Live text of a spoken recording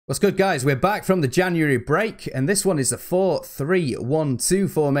What's good, guys? We're back from the January break, and this one is the 4-3-1-2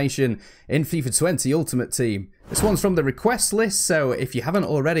 formation in FIFA 20 Ultimate Team. This one's from the request list, so if you haven't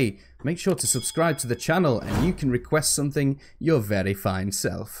already, make sure to subscribe to the channel and you can request something your very fine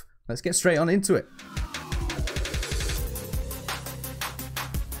self. Let's get straight on into it.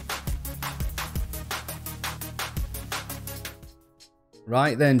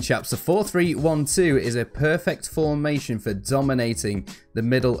 Right then, chaps, the 4-3-1-2 is a perfect formation for dominating the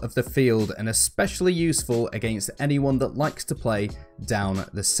middle of the field and especially useful against anyone that likes to play down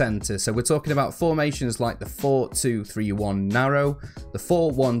the centre. So we're talking about formations like the 4-2-3-1 narrow, the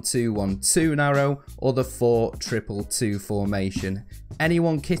 4-1-2-1-2 narrow, or the 4-2-2-2 formation.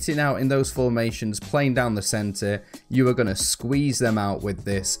 Anyone kitting out in those formations playing down the centre, you are going to squeeze them out with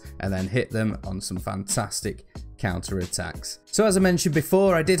this and then hit them on some fantastic counter-attacks. So as I mentioned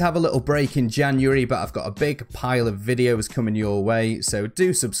before, I did have a little break in January, but I've got a big pile of videos coming your way, so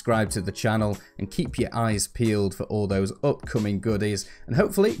do subscribe to the channel and keep your eyes peeled for all those upcoming goodies, and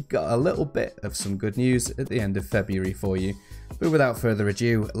hopefully got a little bit of some good news at the end of February for you. But without further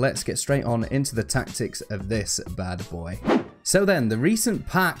ado, let's get straight on into the tactics of this bad boy. So then, the recent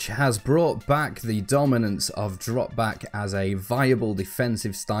patch has brought back the dominance of drop back as a viable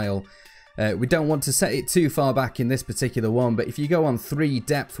defensive style. We don't want to set it too far back in this particular one, but if you go on 3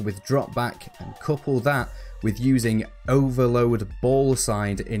 depth with drop back and couple that with using overload ball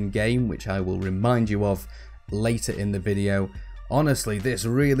side in game, which I will remind you of later in the video, honestly, this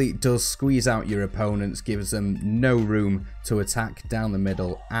really does squeeze out your opponents, gives them no room to attack down the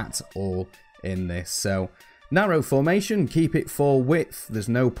middle at all in this. So narrow formation, keep it for width, there's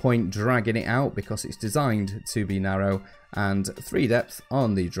no point dragging it out because it's designed to be narrow, and 3 depth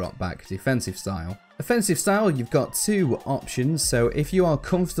on the drop back defensive style. Offensive style, you've got 2 options, so if you are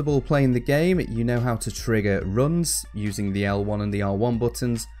comfortable playing the game, you know how to trigger runs using the L1 and the R1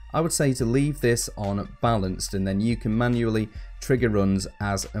 buttons, I would say to leave this on balanced and then you can manually trigger runs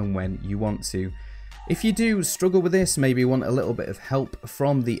as and when you want to. If you do struggle with this, maybe want a little bit of help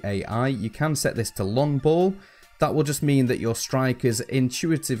from the AI, you can set this to long ball. That will just mean that your strikers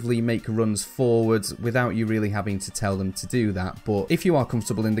intuitively make runs forwards without you really having to tell them to do that. But if you are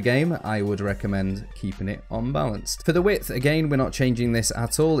comfortable in the game, I would recommend keeping it unbalanced. For the width, again, we're not changing this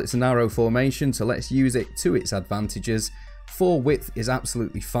at all. It's a narrow formation, so let's use it to its advantages. 4 width is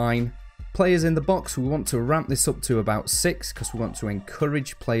absolutely fine. Players in the box, we want to ramp this up to about 6 because we want to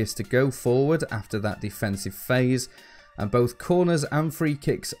encourage players to go forward after that defensive phase. And both corners and free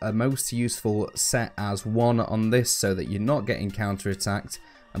kicks are most useful set as 1 on this so that you're not getting counter-attacked.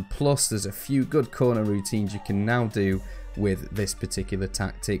 And plus there's a few good corner routines you can now do with this particular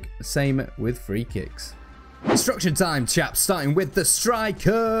tactic. Same with free kicks. Instruction time, chaps, starting with the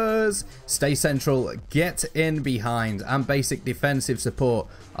strikers. Stay central, get in behind, and basic defensive support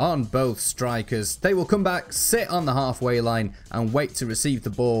on both strikers. They will come back, sit on the halfway line and wait to receive the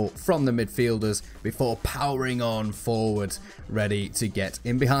ball from the midfielders before powering on forward, ready to get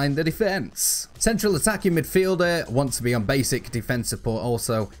in behind the defense. Central attacking midfielder wants to be on basic defense support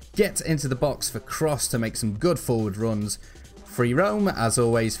also. Get into the box for cross to make some good forward runs. Free roam, as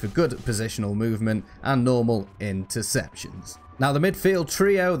always, for good positional movement and normal interceptions. Now the midfield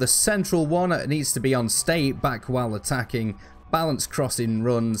trio, the central one needs to be on stay back while attacking, balanced crossing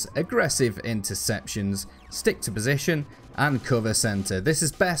runs, aggressive interceptions, stick to position, and cover centre. This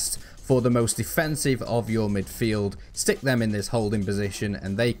is best for the most defensive of your midfield. Stick them in this holding position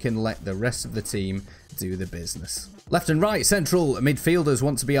and they can let the rest of the team do the business. Left and right central midfielders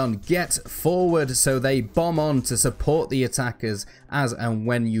want to be on get forward, so they bomb on to support the attackers as and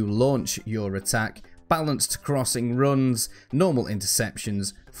when you launch your attack. Balanced crossing runs, normal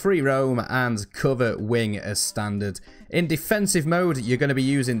interceptions, free roam, and cover wing as standard. In defensive mode, you're going to be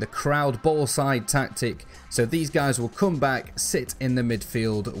using the crowd ball side tactic, so these guys will come back, sit in the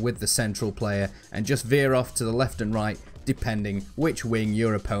midfield with the central player, and just veer off to the left and right depending which wing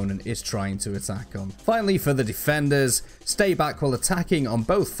your opponent is trying to attack on. Finally, for the defenders, stay back while attacking on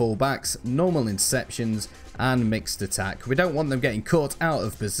both fullbacks, normal interceptions, and mixed attack. We don't want them getting caught out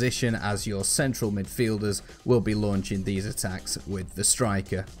of position as your central midfielders will be launching these attacks with the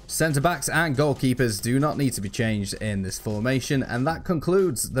striker. Centre backs and goalkeepers do not need to be changed in this formation, and that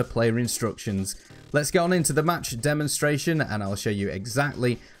concludes the player instructions. Let's get on into the match demonstration and I'll show you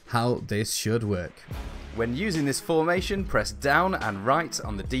exactly how this should work. When using this formation, press down and right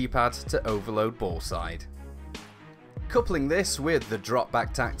on the D-pad to overload ball side. Coupling this with the drop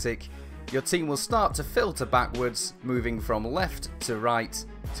back tactic, your team will start to filter backwards, moving from left to right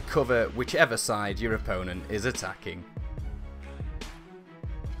to cover whichever side your opponent is attacking.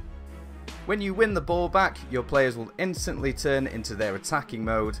 When you win the ball back, your players will instantly turn into their attacking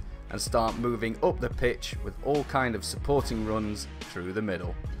mode and start moving up the pitch with all kind of supporting runs through the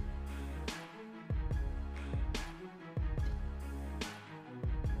middle.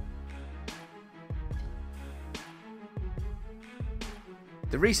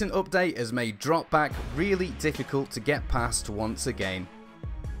 The recent update has made drop back really difficult to get past once again.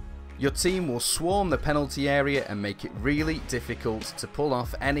 Your team will swarm the penalty area and make it really difficult to pull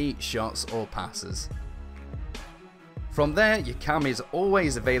off any shots or passes. From there, your cam is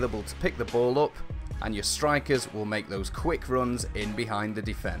always available to pick the ball up, and your strikers will make those quick runs in behind the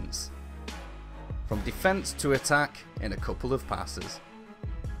defence. From defence to attack in a couple of passes.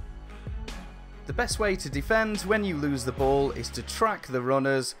 The best way to defend when you lose the ball is to track the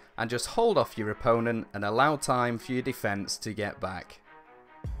runners and just hold off your opponent and allow time for your defence to get back.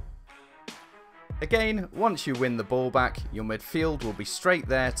 Again, once you win the ball back, your midfield will be straight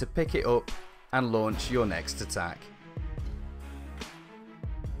there to pick it up and launch your next attack.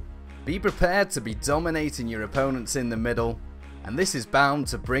 Be prepared to be dominating your opponents in the middle, and this is bound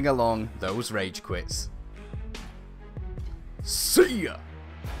to bring along those rage quits. See ya!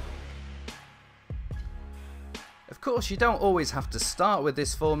 Of course, you don't always have to start with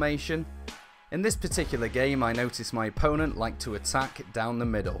this formation. In this particular game, I noticed my opponent liked to attack down the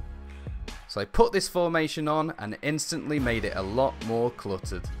middle. So I put this formation on and instantly made it a lot more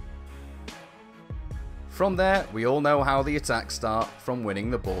cluttered. From there, we all know how the attacks start from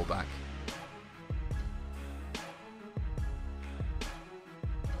winning the ball back.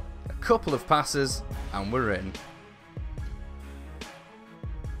 A couple of passes and we're in.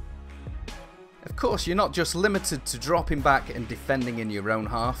 Of course, you're not just limited to dropping back and defending in your own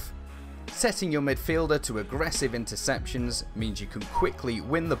half. Setting your midfielder to aggressive interceptions means you can quickly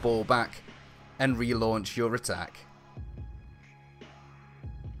win the ball back and relaunch your attack.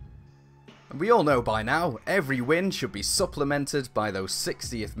 And we all know by now, every win should be supplemented by those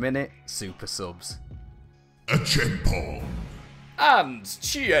 60th minute super subs. A Chempon. And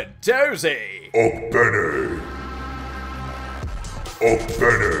Chiadozi. Up Benny. Up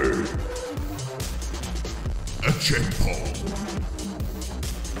Benny. A Chempon.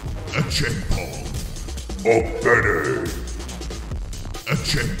 A Chempon. Up Benny. A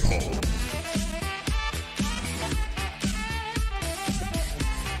Chempon.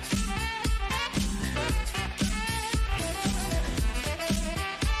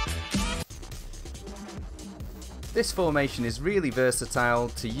 This formation is really versatile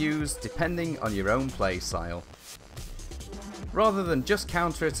to use depending on your own play style. Rather than just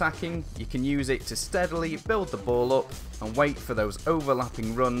counter-attacking, you can use it to steadily build the ball up and wait for those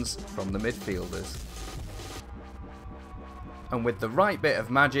overlapping runs from the midfielders. And with the right bit of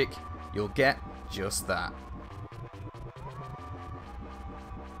magic, you'll get just that.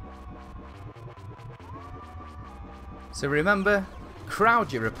 So remember,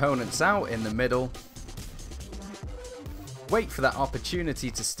 crowd your opponents out in the middle, wait for that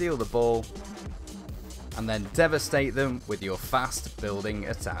opportunity to steal the ball, and then devastate them with your fast building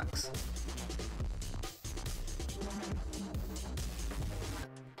attacks.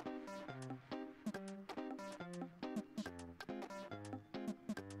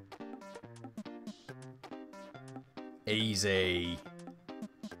 Easy.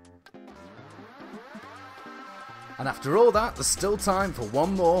 And after all that, there's still time for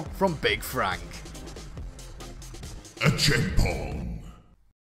one more from Big Frank. A Chempon.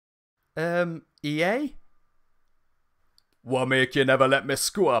 EA? What make you never let me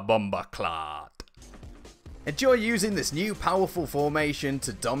score, Bomber Clad? Enjoy using this new powerful formation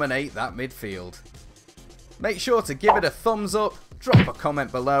to dominate that midfield. Make sure to give it a thumbs up, drop a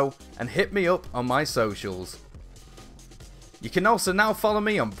comment below, and hit me up on my socials. You can also now follow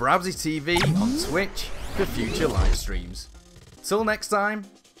me on BrabbsyTV on Twitch for future live streams. Till next time,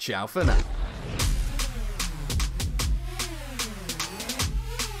 ciao for now.